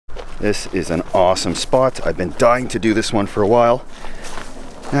This is an awesome spot. I've been dying to do this one for a while.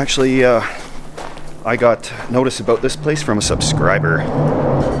 Actually, I got notice about this place from a subscriber.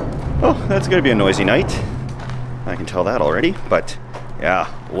 Oh, that's gonna be a noisy night. I can tell that already, but yeah,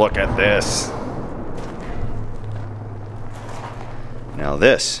 look at this. Now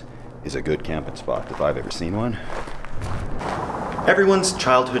this is a good camping spot if I've ever seen one. Everyone's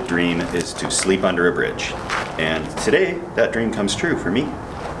childhood dream is to sleep under a bridge. And today, that dream comes true for me.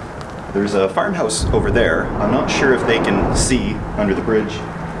 There's a farmhouse over there. I'm not sure if they can see under the bridge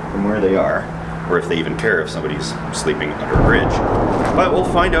from where they are, or if they even care if somebody's sleeping under a bridge. But we'll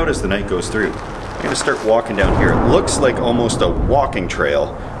find out as the night goes through. I'm gonna start walking down here. It looks like almost a walking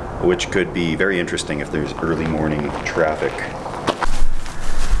trail, which could be very interesting if there's early morning traffic.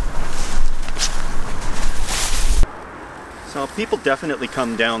 So people definitely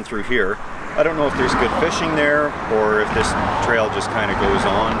come down through here. I don't know if there's good fishing there or if this trail just kind of goes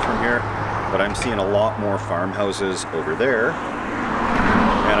on from here, but I'm seeing a lot more farmhouses over there,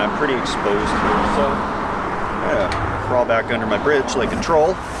 and I'm pretty exposed here, so I'm gonna crawl back under my bridge like a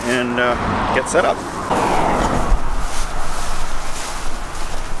troll and get set up.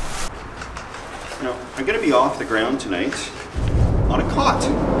 Now, I'm gonna be off the ground tonight on a cot.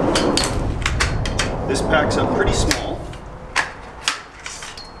 This packs up pretty small,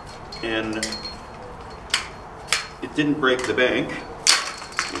 and it didn't break the bank.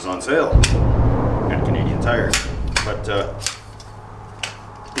 It was on sale at Canadian Tire. But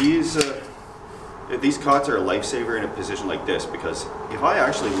these cots are a lifesaver in a position like this, because if I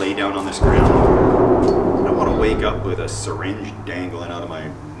actually lay down on this ground, I don't want to wake up with a syringe dangling out of my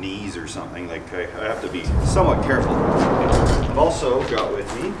knees or something. Like, I have to be somewhat careful. I've also got with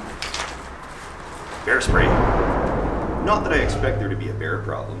me bear spray. Not that I expect there to be a bear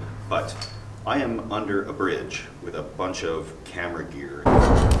problem, but I am under a bridge with a bunch of camera gear.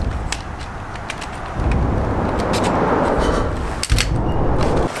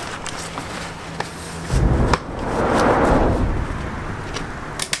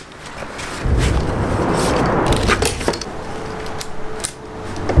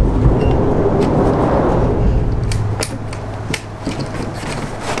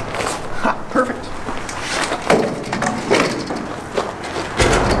 Ha, perfect.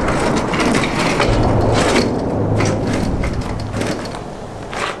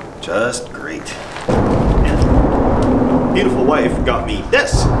 Just great. And beautiful wife got me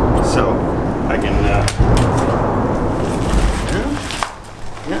this, so I can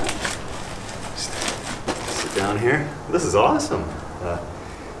sit down here. This is awesome.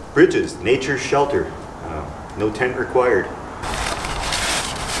 Bridges, nature's shelter. No tent required.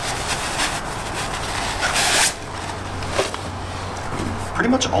 Pretty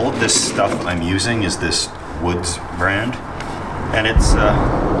much all of this stuff I'm using is this Woods brand, and it's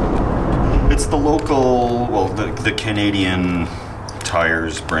the local, well, the Canadian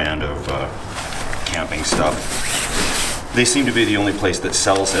Tires brand of camping stuff. They seem to be the only place that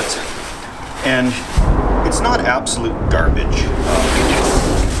sells it, and it's not absolute garbage.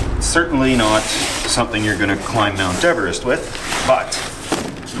 It's certainly not something you're going to climb Mount Everest with, but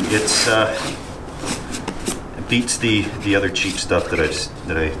it's it beats the other cheap stuff that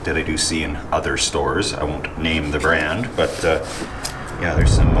I do see in other stores. I won't name the brand, but yeah,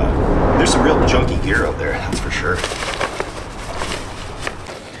 there's some real junky gear out there, that's for sure.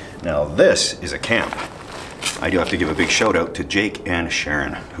 Now this is a camp. I do have to give a big shout out to Jake and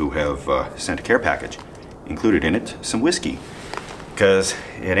Sharon, who have sent a care package. Included in it some whiskey, because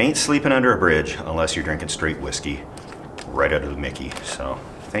it ain't sleeping under a bridge unless you're drinking straight whiskey right out of the Mickey. So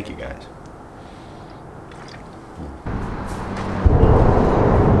thank you guys.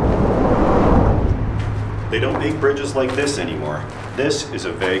 They don't make bridges like this anymore. This is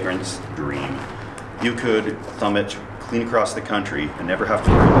a vagrant's dream. You could thumb it clean across the country and never have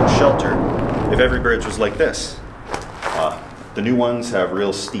to worry about shelter if every bridge was like this. The new ones have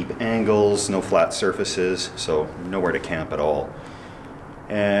real steep angles, no flat surfaces, so nowhere to camp at all.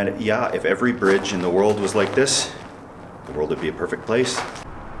 And yeah, if every bridge in the world was like this, the world would be a perfect place.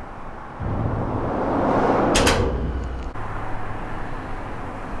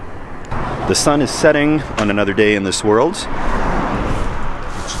 The sun is setting on another day in this world.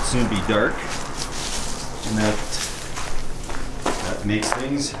 It should soon be dark, and that makes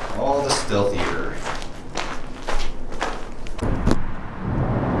things all the stealthier.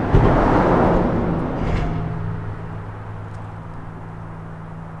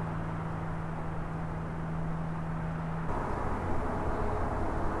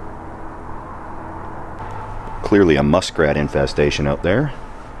 Clearly a muskrat infestation out there.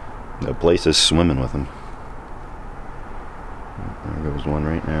 The place is swimming with them. There goes There's one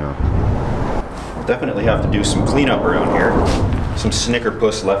right now. We'll definitely have to do some cleanup around here. Some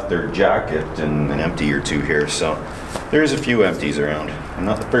snickerpuss left their jacket and an empty or two here, so there's a few empties around. I'm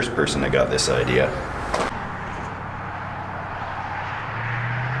not the first person that got this idea.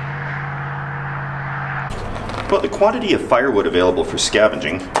 Well, the quantity of firewood available for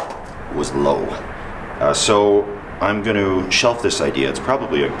scavenging was low. So I'm going to shelf this idea. It's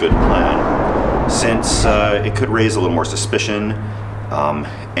probably a good plan, since it could raise a little more suspicion,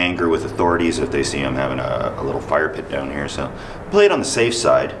 anger with authorities if they see I'm having a little fire pit down here. So play it on the safe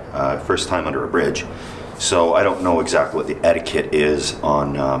side, first time under a bridge. So I don't know exactly what the etiquette is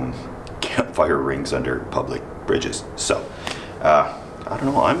on campfire rings under public bridges. So I don't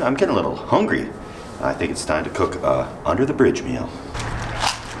know, I'm getting a little hungry. I think it's time to cook under the bridge meal.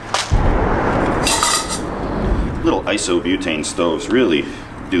 Little isobutane stoves really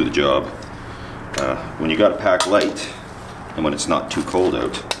do the job. When you gotta pack light, and when it's not too cold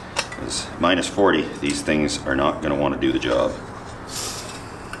out, because -40, these things are not gonna want to do the job.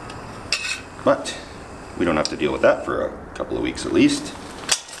 But we don't have to deal with that for a couple of weeks at least.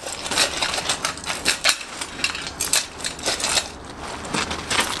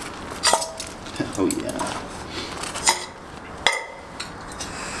 Oh yeah.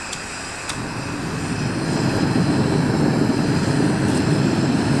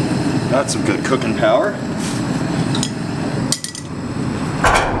 Got some good cooking power.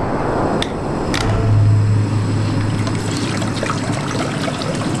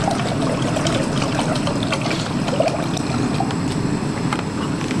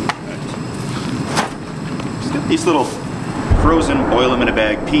 Just got these little frozen boil them in a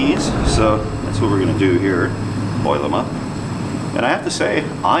bag peas, so that's what we're gonna do here, boil them up. And I have to say,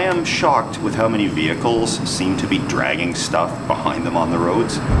 I am shocked with how many vehicles seem to be dragging stuff behind them on the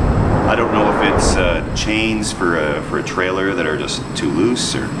roads. I don't know if it's chains for a trailer that are just too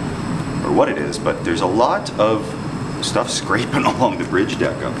loose or what it is, but there's a lot of stuff scraping along the bridge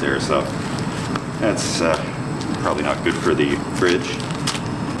deck up there, so that's probably not good for the bridge.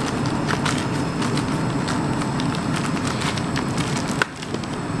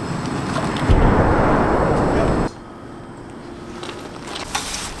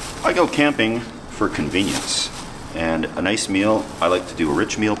 I go camping for convenience, and a nice meal, I like to do a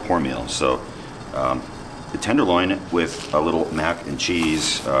rich meal, poor meal. So the tenderloin with a little mac and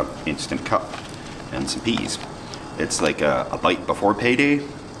cheese instant cup and some peas. It's like a bite before payday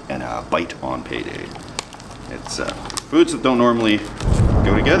and a bite on payday. It's foods that don't normally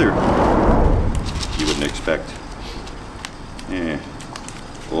go together, you wouldn't expect. Yeah.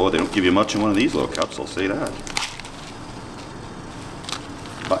 Oh, they don't give you much in one of these little cups, I'll say that.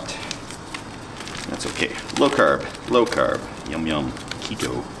 But that's okay. Low carb, yum yum,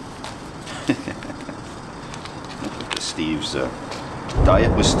 keto. Look at Steve's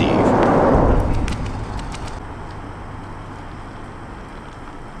diet with Steve.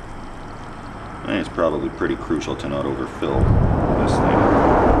 And it's probably pretty crucial to not overfill this thing.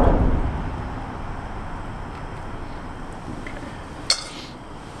 Okay.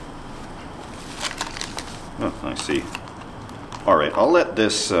 Oh, I see. All right, I'll let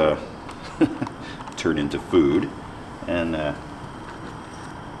this turn into food, and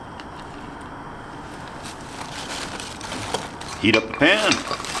heat up the pan.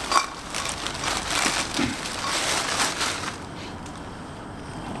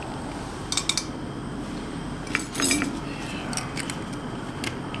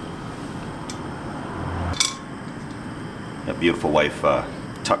 That beautiful wife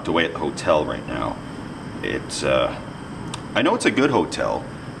tucked away at the hotel right now. It's I know it's a good hotel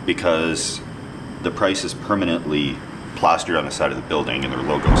because the price is permanently plastered on the side of the building and their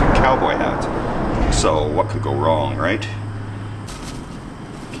logo's a cowboy hat. So what could go wrong, right?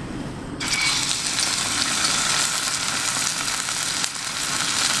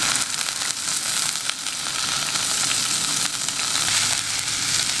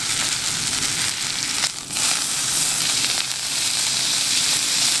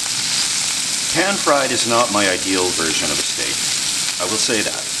 Pan-fried is not my ideal version of a steak. I will say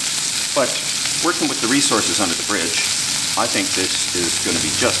that. But working with the resources under the bridge, I think this is going to be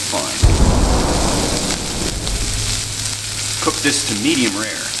just fine. Cook this to medium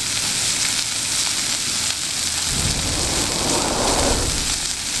rare.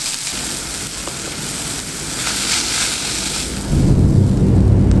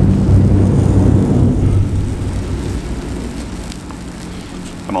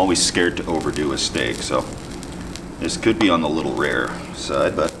 I'm always scared to overdo a steak, so this could be on the little rare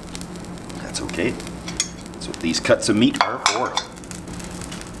side, but that's okay. That's what these cuts of meat are for.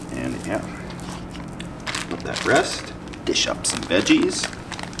 And yeah, let that rest. Dish up some veggies.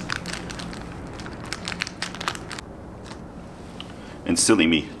 And silly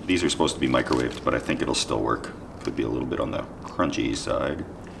me, these are supposed to be microwaved, but I think it'll still work. Could be a little bit on the crunchy side.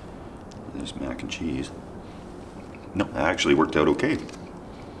 There's mac and cheese. No, that actually worked out okay.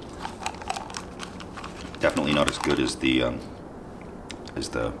 Definitely not as good as the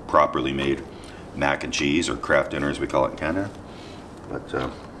properly made mac and cheese, or Kraft dinner as we call it in Canada.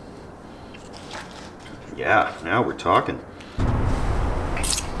 But yeah, now we're talking.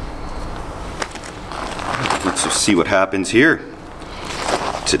 Let's just see what happens here.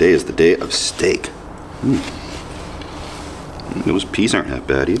 Today is the day of steak. Those peas aren't that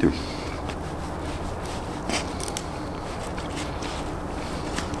bad either.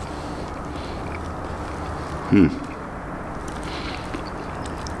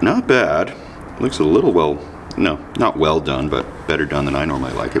 Not bad. Looks a little well, no, not well done, but better done than I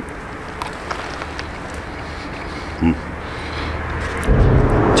normally like it.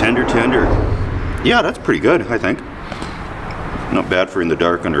 Tender, tender. Yeah, that's pretty good, I think. Not bad for in the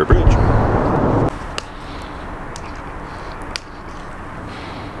dark under a bridge.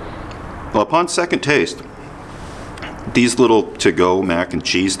 Well, upon second taste, these little to-go mac and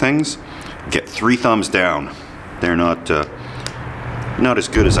cheese things get 3 thumbs down. They're not as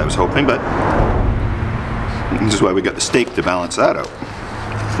good as I was hoping, but this is why we got the steak to balance that out.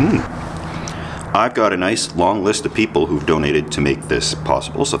 I've got a nice long list of people who've donated to make this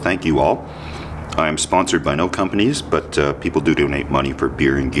possible, so thank you all. I am sponsored by no companies, but people do donate money for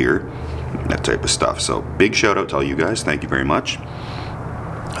beer and gear, that type of stuff. So big shout out to all you guys. Thank you very much.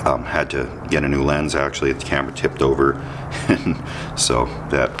 Had to get a new lens, actually. The camera tipped over. So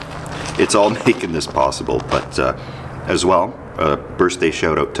that it's all making this possible. But as well, birthday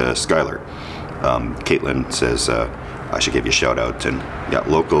shout out to Skylar. Caitlin says I should give you a shout out, and yeah,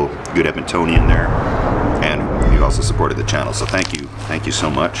 local good Edmontonian there. And you also supported the channel, so thank you. Thank you so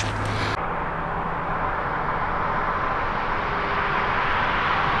much.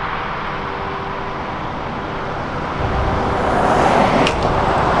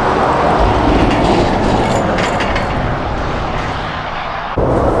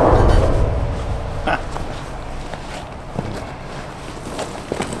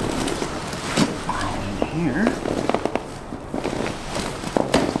 Here.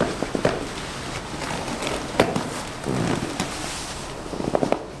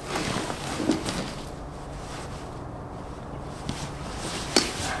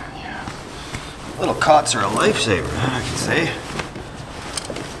 Yeah. Little cots are a lifesaver, I can say.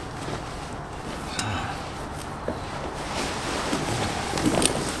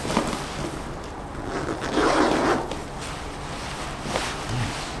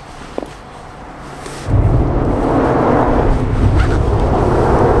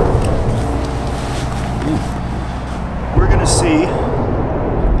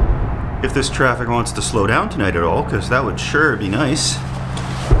 If this traffic wants to slow down tonight at all, because that would sure be nice.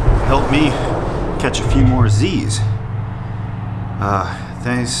 Help me catch a few more Z's.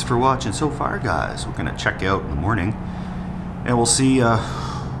 Thanks for watching so far, guys. We're gonna check out in the morning, and we'll see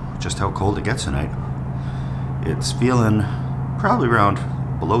just how cold it gets tonight. It's feeling probably around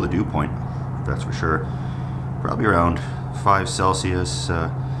below the dew point, that's for sure. Probably around 5 Celsius,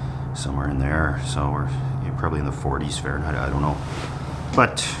 somewhere in there. So we're probably in the 40s Fahrenheit, I don't know.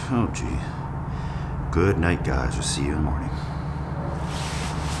 But, oh gee. Good night, guys. We'll see you in the morning.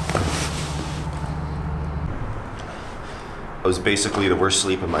 It was basically the worst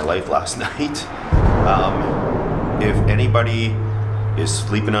sleep of my life last night. If anybody is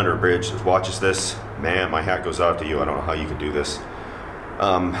sleeping under a bridge that watches this, man, my hat goes off to you. I don't know how you could do this.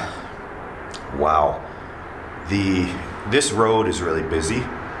 Wow. This road is really busy.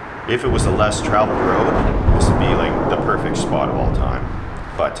 If it was a less traveled road, this would be like the perfect spot of all time.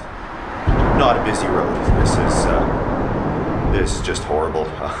 But not a busy road. This is just horrible.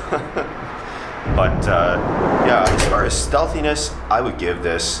 But yeah, as far as stealthiness, I would give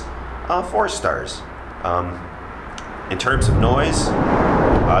this 4 stars. In terms of noise,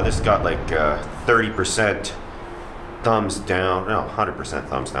 this got like 30% thumbs down. No, 100%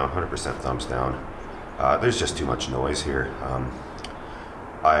 thumbs down. 100% thumbs down. There's just too much noise here.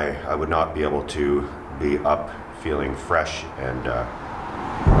 I would not be able to be up feeling fresh and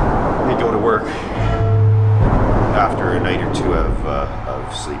go to work after a night or two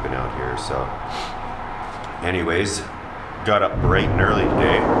of sleeping out here. So anyways, got up bright and early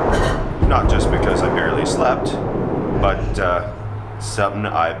today, not just because I barely slept, but something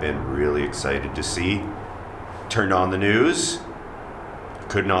I've been really excited to see. Turned on the news,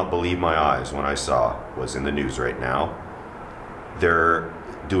 could not believe my eyes when I saw what's in the news right now. They're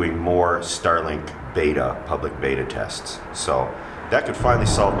doing more Starlink public beta tests. So that could finally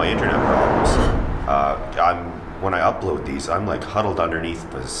solve my internet problems. When I upload these, I'm like huddled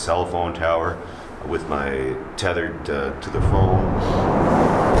underneath a cell phone tower with my tethered to the phone,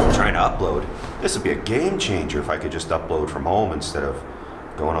 trying to upload. This would be a game changer if I could just upload from home instead of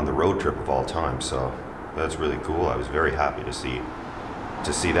going on the road trip of all time. So that's really cool. I was very happy to see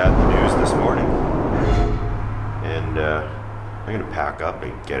that in the news this morning. And I'm gonna pack up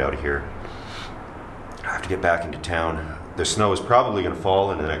and get out of here. I have to get back into town. The snow is probably gonna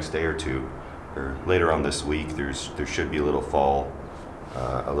fall in the next day or two, or later on this week. There should be a little fall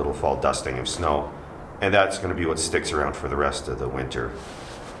dusting of snow, and that's gonna be what sticks around for the rest of the winter.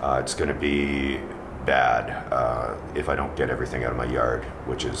 It's gonna be bad if I don't get everything out of my yard,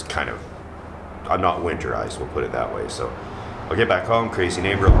 which is I'm not winterized, we'll put it that way. So I'll get back home, crazy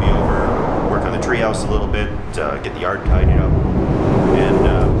neighbor will be over, work on the treehouse a little bit, get the yard tidied up, and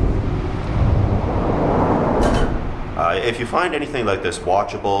if you find anything like this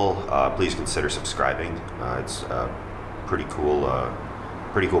watchable, please consider subscribing. It's a pretty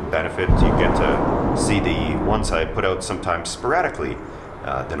cool benefit. You get to see the ones I put out sometimes sporadically.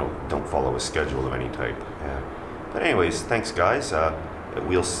 They don't follow a schedule of any type. But anyways, thanks guys.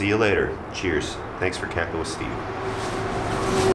 We'll see you later. Cheers. Thanks for camping with Steve.